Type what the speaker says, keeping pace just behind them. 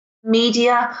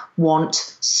Media want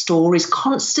stories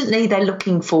constantly. They're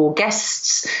looking for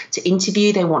guests to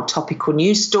interview. They want topical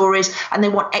news stories, and they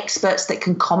want experts that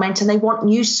can comment, and they want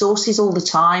news sources all the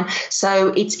time.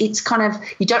 So it's kind of,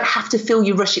 you don't have to feel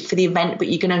you rush it for the event, but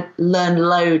you're going to learn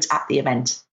loads at the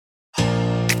event.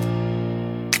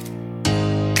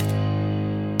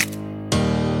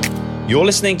 You're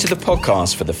listening to the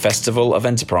podcast for the Festival of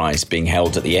Enterprise being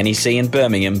held at the NEC in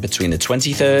Birmingham between the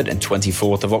 23rd and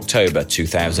 24th of October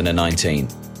 2019.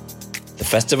 The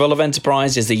Festival of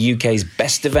Enterprise is the UK's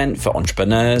best event for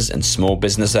entrepreneurs and small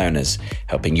business owners,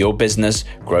 helping your business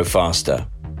grow faster.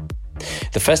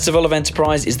 The Festival of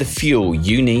Enterprise is the fuel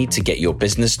you need to get your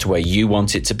business to where you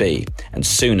want it to be, and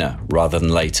sooner rather than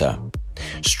later.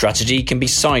 Strategy can be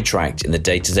sidetracked in the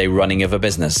day-to-day running of a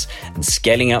business, and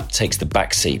scaling up takes the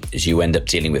backseat as you end up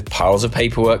dealing with piles of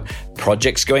paperwork,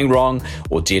 projects going wrong,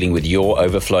 or dealing with your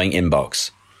overflowing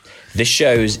inbox. This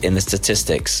shows in the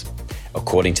statistics.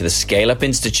 According to the Scale Up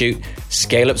Institute,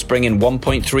 scale-ups bring in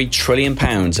 £1.3 trillion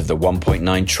of the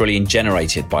 £1.9 trillion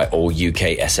generated by all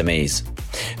UK SMEs.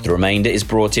 The remainder is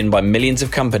brought in by millions of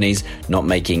companies not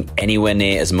making anywhere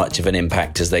near as much of an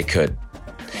impact as they could.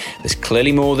 There's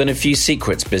clearly more than a few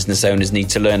secrets business owners need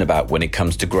to learn about when it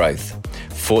comes to growth.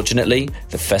 Fortunately,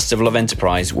 the Festival of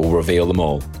Enterprise will reveal them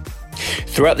all.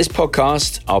 Throughout this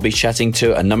podcast, I'll be chatting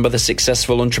to a number of the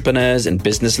successful entrepreneurs and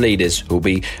business leaders who will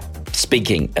be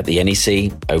speaking at the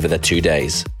NEC over the 2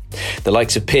 days. The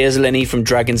likes of Piers Linney from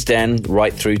Dragon's Den,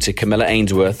 right through to Camilla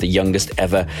Ainsworth, the youngest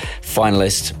ever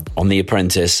finalist on The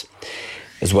Apprentice,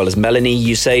 as well as Melanie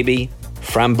Usabi,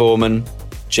 Fran Borman,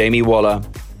 Jamie Waller,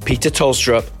 Peter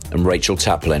Tolstrup and Rachel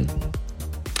Taplin.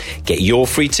 Get your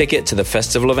free ticket to the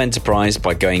Festival of Enterprise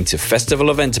by going to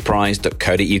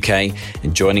festivalofenterprise.co.uk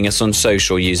and joining us on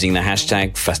social using the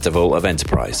hashtag Festival of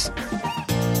Enterprise.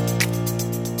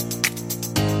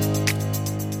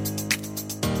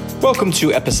 Welcome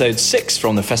to episode 6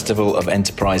 from the Festival of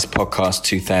Enterprise podcast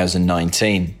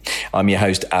 2019. I'm your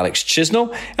host, Alex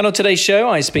Chisnell, and on today's show,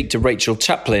 I speak to Rachel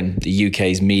Taplin, the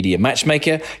UK's media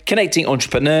matchmaker, connecting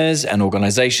entrepreneurs and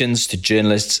organisations to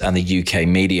journalists and the UK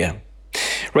media.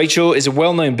 Rachel is a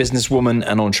well-known businesswoman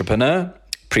and entrepreneur,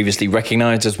 previously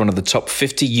recognised as one of the top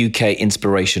 50 UK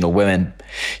inspirational women.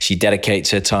 She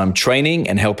dedicates her time training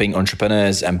and helping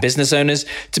entrepreneurs and business owners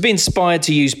to be inspired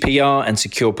to use PR and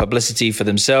secure publicity for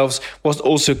themselves, whilst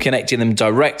also connecting them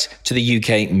direct to the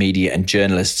UK media and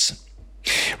journalists.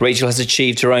 Rachel has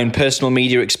achieved her own personal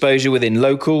media exposure within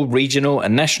local, regional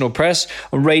and national press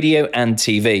on radio and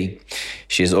TV.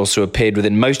 She has also appeared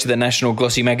within most of the national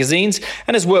glossy magazines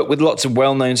and has worked with lots of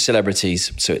well-known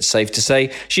celebrities, so it's safe to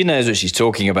say she knows what she's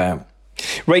talking about.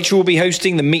 Rachel will be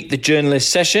hosting the Meet the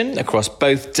Journalist session across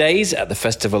both days at the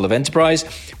Festival of Enterprise,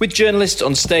 with journalists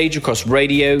on stage across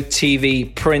radio,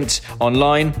 TV, print,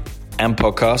 online and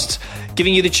podcasts,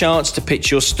 giving you the chance to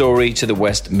pitch your story to the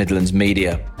West Midlands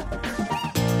media.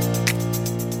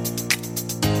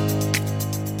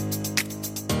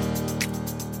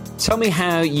 Tell me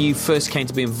how you first came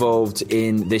to be involved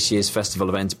in this year's Festival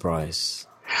of Enterprise.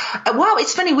 Well,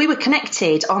 it's funny, we were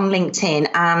connected on LinkedIn,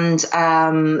 and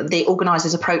the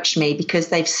organisers approached me because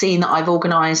they've seen that I've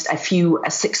organised a few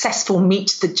successful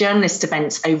Meet the Journalist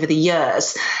events over the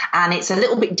years, and it's a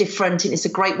little bit different, and it's a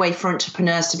great way for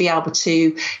entrepreneurs to be able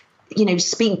to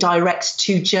speak direct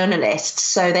to journalists.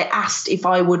 So they asked if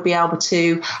I would be able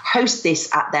to host this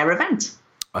at their event.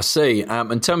 I see.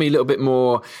 And tell me a little bit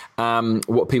more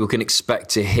what people can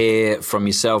expect to hear from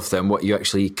yourself then, what you're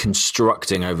actually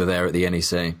constructing over there at the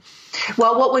NEC.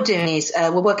 Well, what we're doing is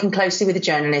we're working closely with the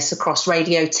journalists across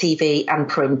radio, TV and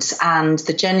print, and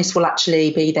the journalists will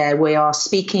actually be there. We are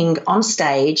speaking on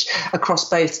stage across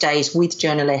both days with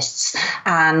journalists,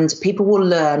 and people will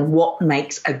learn what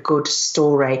makes a good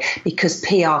story, because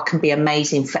PR can be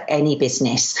amazing for any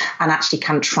business and actually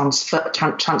can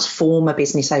transform a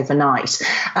business overnight.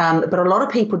 But a lot of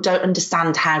people don't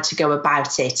understand how to go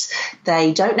about it.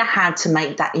 They don't know how to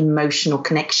make that emotional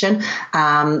connection.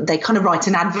 They kind of write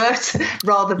an advert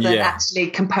rather than actually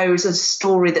compose a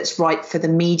story that's right for the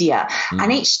media.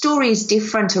 And each story is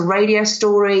different. A radio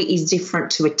story is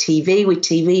different to a TV. With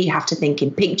TV, you have to think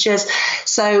in pictures.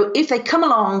 So if they come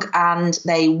along and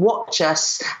they watch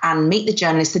us and meet the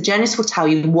journalists will tell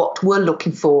you what we're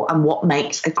looking for and what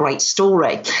makes a great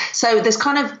story. So there's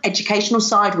kind of educational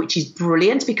side, which is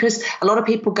brilliant, because a lot of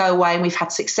people go away, and we've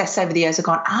had success over the years, have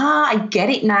gone, I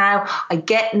get it now. I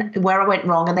get where I went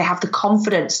wrong. And they have the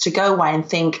confidence to go away and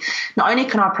think, not only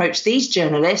can I approach these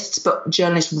journalists, but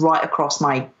journalists right across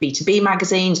my B2B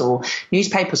magazines or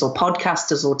newspapers or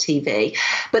podcasters or TV.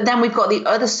 But then we've got the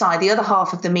other side, the other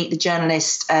half of the Meet the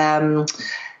Journalist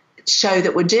show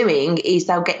that we're doing is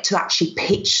they'll get to actually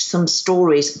pitch some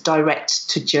stories direct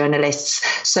to journalists.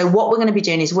 So what we're going to be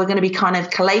doing is we're going to be kind of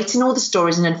collating all the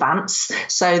stories in advance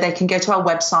so they can go to our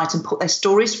website and put their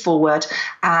stories forward,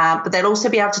 but they'll also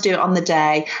be able to do it on the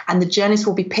day, and the journalists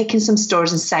will be picking some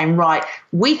stories and saying, right,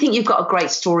 we think you've got a great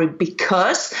story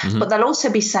because, but they'll also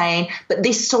be saying, but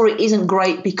this story isn't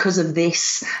great because of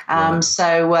this.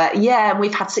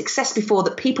 We've had success before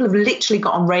that people have literally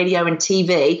got on radio and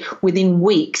TV within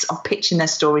weeks of pitching their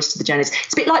stories to the journalists.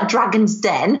 It's a bit like Dragon's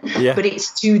Den, but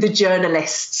it's to the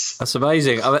journalists. That's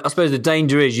amazing. I suppose the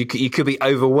danger is you could be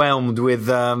overwhelmed with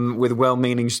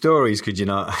well-meaning stories, could you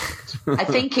not? I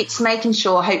think it's making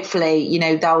sure, hopefully,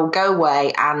 they'll go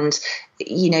away and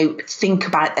think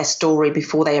about their story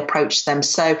before they approach them.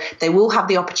 So they will have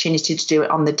the opportunity to do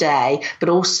it on the day, but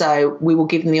also we will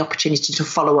give them the opportunity to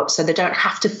follow up so they don't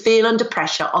have to feel under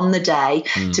pressure on the day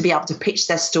to be able to pitch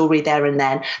their story there and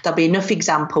then. There'll be enough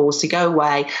examples to go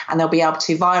away, and they'll be able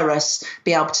to, via us,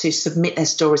 be able to submit their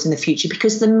stories in the future,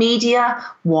 because the media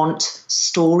want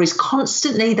stories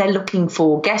constantly. They're looking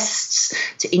for guests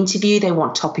to interview. They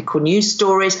want topical news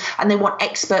stories, and they want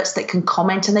experts that can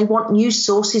comment, and they want news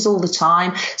sources all the time.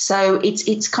 So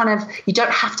it's kind of, you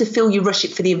don't have to feel you rush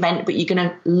it for the event, but you're going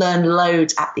to learn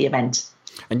loads at the event.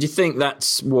 And do you think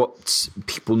that's what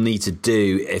people need to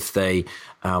do if they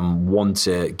want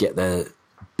to get their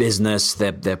business,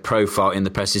 their profile in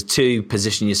the press, is to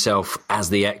position yourself as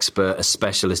the expert, a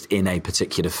specialist in a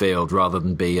particular field, rather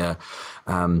than be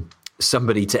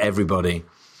somebody to everybody?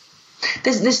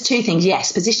 There's two things.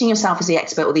 Yes, positioning yourself as the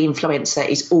expert or the influencer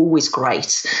is always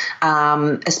great,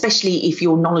 especially if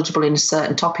you're knowledgeable in a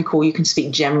certain topic, or you can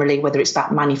speak generally, whether it's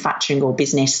about manufacturing or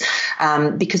business,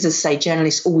 because, as I say,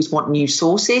 journalists always want news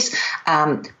sources.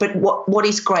 But what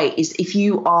is great is if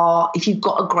you've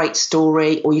got a great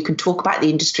story, or you can talk about the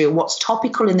industry or what's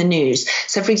topical in the news.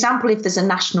 So, for example, if there's a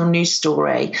national news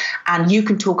story and you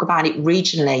can talk about it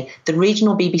regionally, the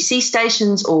regional BBC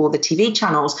stations or the TV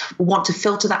channels will want to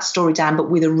filter that story down, but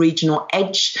with a regional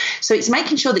edge. So it's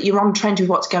making sure that you're on trend with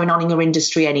what's going on in your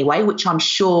industry anyway, which I'm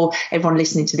sure everyone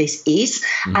listening to this is.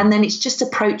 And then it's just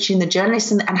approaching the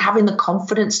journalists and having the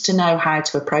confidence to know how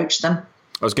to approach them.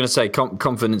 I was going to say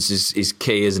confidence is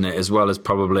key, isn't it? As well as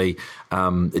probably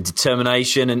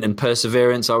determination and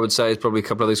perseverance, I would say, is probably a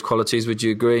couple of those qualities. Would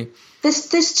you agree?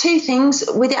 There's two things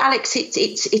with it, Alex.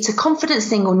 It's a confidence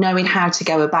thing, or knowing how to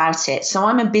go about it. So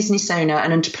I'm a business owner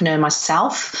and entrepreneur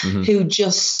myself, who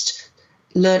just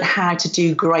learn how to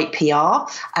do great PR.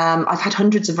 I've had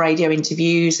hundreds of radio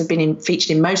interviews. I've been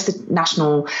featured in most of the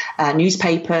national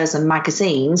newspapers and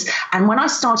magazines. And when I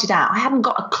started out, I hadn't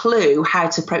got a clue how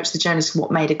to approach the journalists and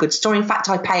what made a good story. In fact,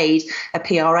 I paid a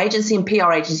PR agency, and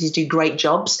PR agencies do great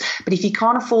jobs. But if you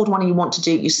can't afford one and you want to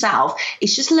do it yourself,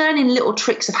 it's just learning little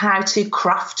tricks of how to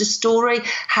craft a story,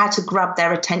 how to grab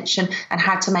their attention, and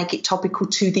how to make it topical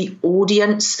to the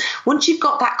audience. Once you've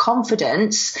got that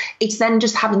confidence, it's then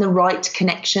just having the right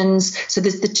connections. So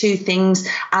there's the two things,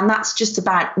 and that's just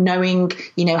about knowing,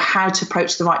 how to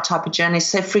approach the right type of journalist.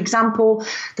 So, for example,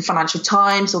 the Financial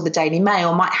Times or the Daily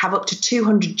Mail might have up to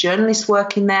 200 journalists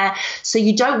working there. So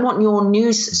you don't want your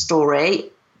news story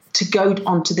to go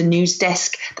onto the news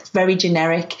desk. That's very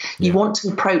generic. You want to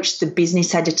approach the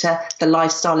business editor, the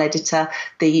lifestyle editor,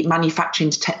 the manufacturing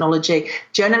technology.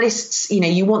 Journalists,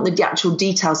 you want the actual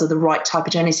details of the right type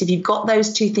of journalist. If you've got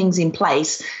those two things in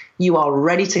place, you are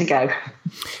ready to go.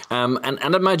 And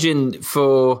imagine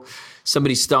for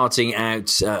somebody starting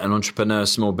out, an entrepreneur,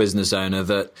 small business owner,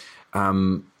 that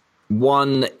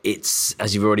one, it's,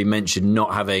 as you've already mentioned,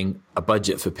 not having a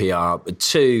budget for PR. But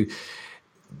two,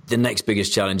 the next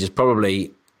biggest challenge is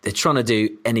probably they're trying to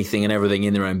do anything and everything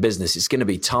in their own business. It's going to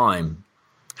be time.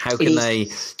 How can they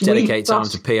dedicate time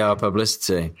to PR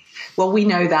publicity? Well, we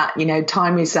know that,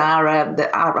 time is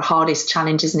our hardest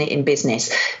challenge, isn't it, in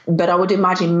business? But I would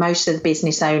imagine most of the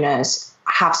business owners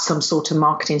have some sort of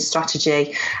marketing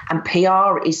strategy, and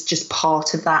PR is just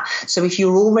part of that. So if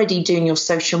you're already doing your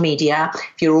social media,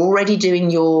 if you're already doing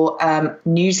your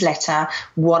newsletter,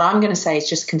 what I'm going to say is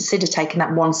just consider taking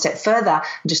that one step further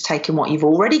and just taking what you've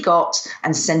already got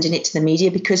and sending it to the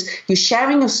media, because you're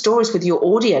sharing your stories with your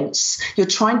audience. You're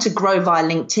trying to grow via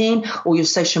LinkedIn or your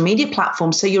social media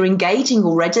platform, so you're engaging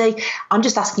already. I'm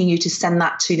just asking you to send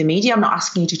that to the media. I'm not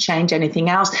asking you to change anything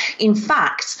else. In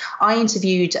fact, I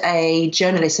interviewed a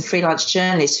freelance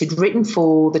journalist who'd written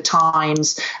for the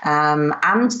Times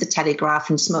and the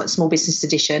Telegraph and Small Business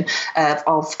Edition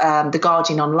of the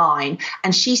Guardian online.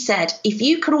 And she said, if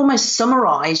you could almost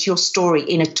summarise your story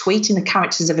in a tweet, in the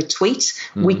characters of a tweet,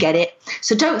 we get it.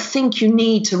 So don't think you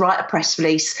need to write a press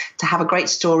release to have a great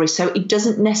story. So it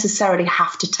doesn't necessarily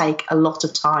have to take a lot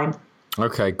of time.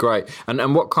 Okay, great.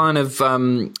 And what kind of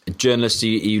journalists are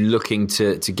you looking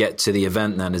to get to the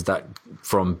event then? Is that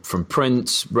from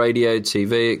print, radio,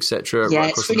 TV, etc.? Yeah,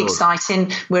 it's really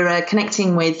exciting. We're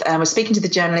connecting with, we're speaking to the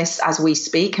journalists as we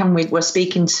speak, and we're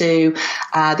speaking to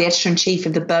the editor-in-chief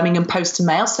of the Birmingham Post and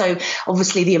Mail. So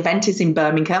obviously the event is in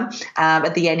Birmingham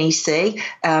at the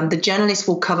NEC. The journalists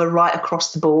will cover right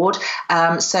across the board.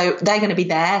 So they're going to be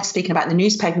there speaking about the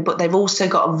newspaper, but they've also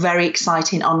got a very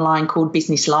exciting online called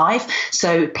Business Live.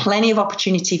 So plenty of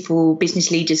opportunity for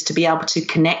business leaders to be able to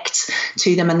connect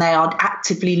to them, and they are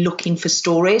actively looking for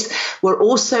stories. We're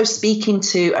also speaking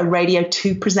to a Radio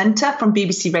 2 presenter from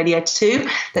BBC Radio 2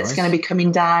 that's going to be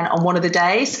coming down on one of the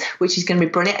days, which is going to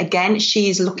be brilliant. Again, she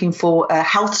is looking for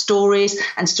health stories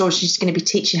and stories. She's going to be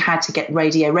teaching how to get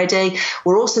radio ready.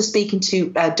 We're also speaking to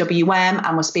WM,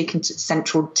 and we're speaking to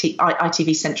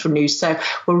ITV Central News. So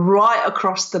we're right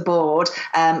across the board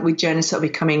with journalists that will be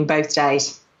coming both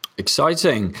days.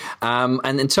 Exciting.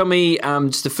 And then tell me,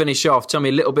 just to finish off, tell me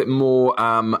a little bit more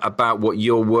about what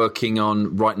you're working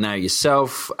on right now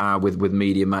yourself with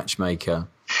Media Matchmaker.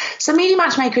 So Media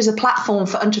Matchmaker is a platform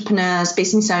for entrepreneurs,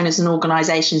 business owners and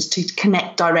organisations to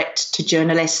connect direct to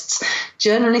journalists.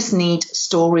 Journalists need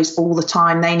stories all the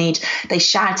time. They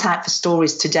shout out for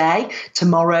stories today,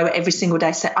 tomorrow, every single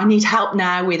day. Say, I need help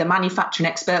now with a manufacturing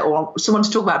expert or someone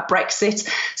to talk about Brexit.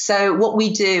 So what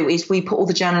we do is we put all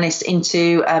the journalists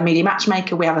into Media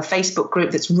Matchmaker. We have a Facebook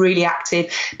group that's really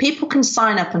active. People can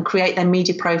sign up and create their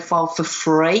media profile for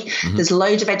free. Mm-hmm. There's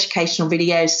loads of educational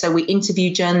videos. So we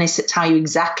interview journalists that tell you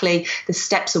exactly the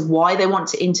steps of why they want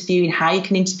to interview and how you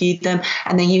can interview them.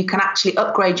 And then you can actually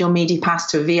upgrade your Media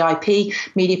Pass to a VIP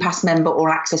Media Pass member or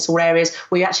access all areas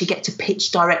where you actually get to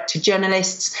pitch direct to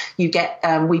journalists. You get,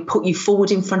 we put you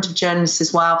forward in front of journalists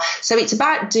as well. So it's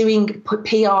about doing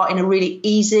PR in a really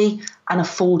easy and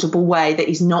affordable way that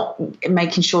is not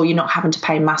making sure you're not having to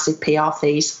pay massive PR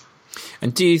fees.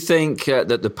 And do you think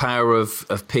that the power of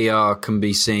PR can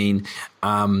be seen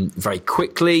very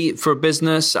quickly for a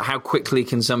business? How quickly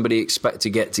can somebody expect to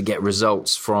get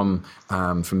results from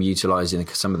utilising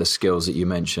some of the skills that you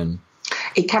mentioned?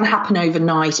 It can happen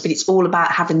overnight, but it's all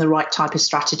about having the right type of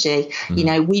strategy. You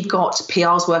know, we've got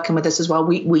PRs working with us as well.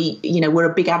 We're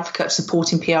a big advocate of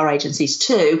supporting PR agencies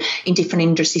too in different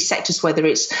industry sectors, whether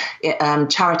it's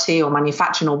charity or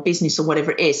manufacturing or business or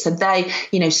whatever it is. So they,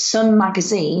 some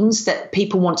magazines that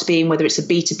people want to be in, whether it's a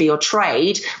B2B or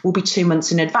trade, will be 2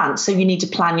 months in advance. So you need to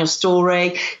plan your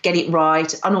story, get it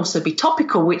right, and also be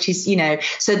topical, which is,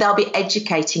 so they'll be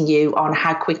educating you on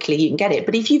how quickly you can get it.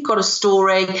 But if you've got a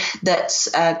story that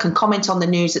can comment on the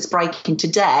news that's breaking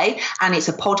today, and it's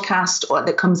a podcast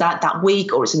that comes out that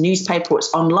week, or it's a newspaper, or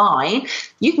it's online,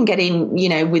 you can get in,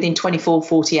 within 24,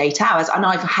 48 hours. And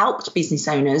I've helped business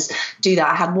owners do that.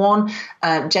 I had one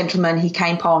gentleman, he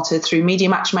came through Media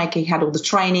Matchmaker. He had all the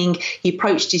training. He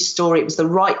approached his story. It was the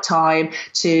right time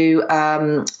to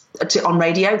on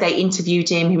radio. They interviewed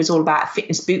him. He was all about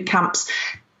fitness boot camps.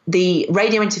 The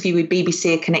radio interview with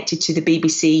BBC are connected to the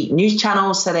BBC news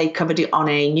channel, so they covered it on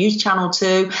a news channel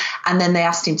too. And then they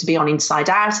asked him to be on Inside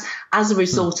Out. As a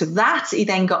result of that, he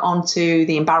then got onto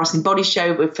the Embarrassing Body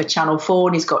Show for Channel 4,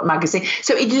 and he's got magazine.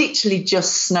 So it literally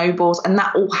just snowballs, and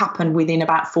that all happened within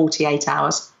about 48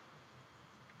 hours.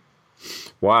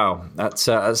 Wow, that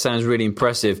sounds really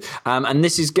impressive. And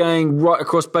this is going right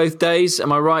across both days,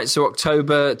 am I right? So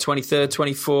October 23rd,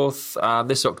 24th,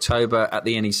 this October at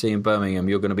the NEC in Birmingham.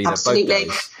 You're going to be there both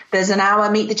days. There's an hour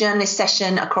Meet the Journalist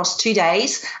session across 2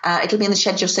 days. It'll be in the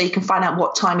schedule so you can find out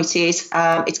what time it is. It's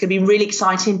going to be really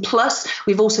exciting. Plus,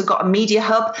 we've also got a media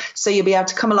hub, so you'll be able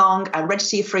to come along and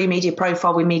register your free media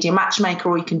profile with Media Matchmaker,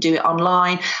 or you can do it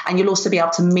online. And you'll also be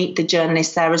able to meet the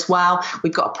journalists there as well.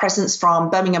 We've got a presence from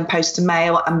Birmingham Post and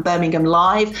Mail and Birmingham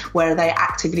Live, where they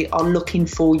actively are looking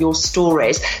for your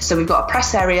stories. So we've got a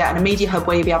press area and a media hub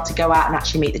where you'll be able to go out and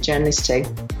actually meet the journalists too.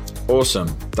 Awesome.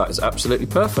 That is absolutely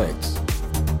perfect.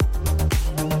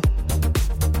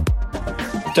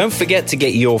 Don't forget to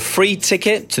get your free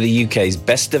ticket to the UK's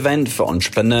best event for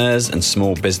entrepreneurs and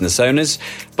small business owners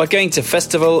by going to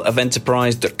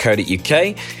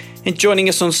festivalofenterprise.co.uk and joining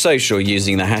us on social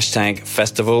using the hashtag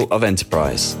Festival of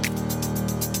Enterprise.